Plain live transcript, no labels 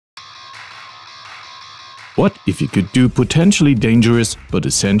What if you could do potentially dangerous but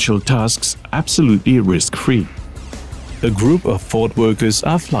essential tasks absolutely risk-free? A group of Ford workers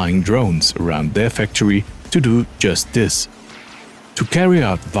are flying drones around their factory to do just this. To carry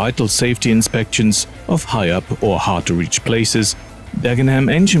out vital safety inspections of high-up or hard-to-reach places,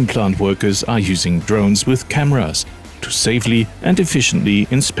 Dagenham engine plant workers are using drones with cameras to safely and efficiently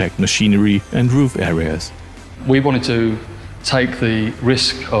inspect machinery and roof areas. We wanted to take the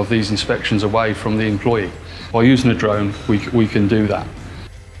risk of these inspections away from the employee. By using a drone, we can do that.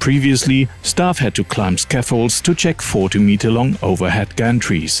 Previously, staff had to climb scaffolds to check 40-meter-long overhead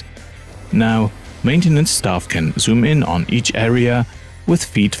gantries. Now, maintenance staff can zoom in on each area with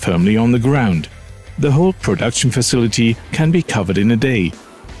feet firmly on the ground. The whole production facility can be covered in a day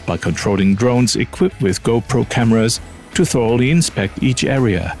by controlling drones equipped with GoPro cameras to thoroughly inspect each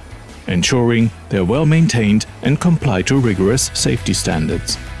area, ensuring they're well maintained and comply to rigorous safety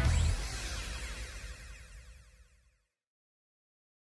standards.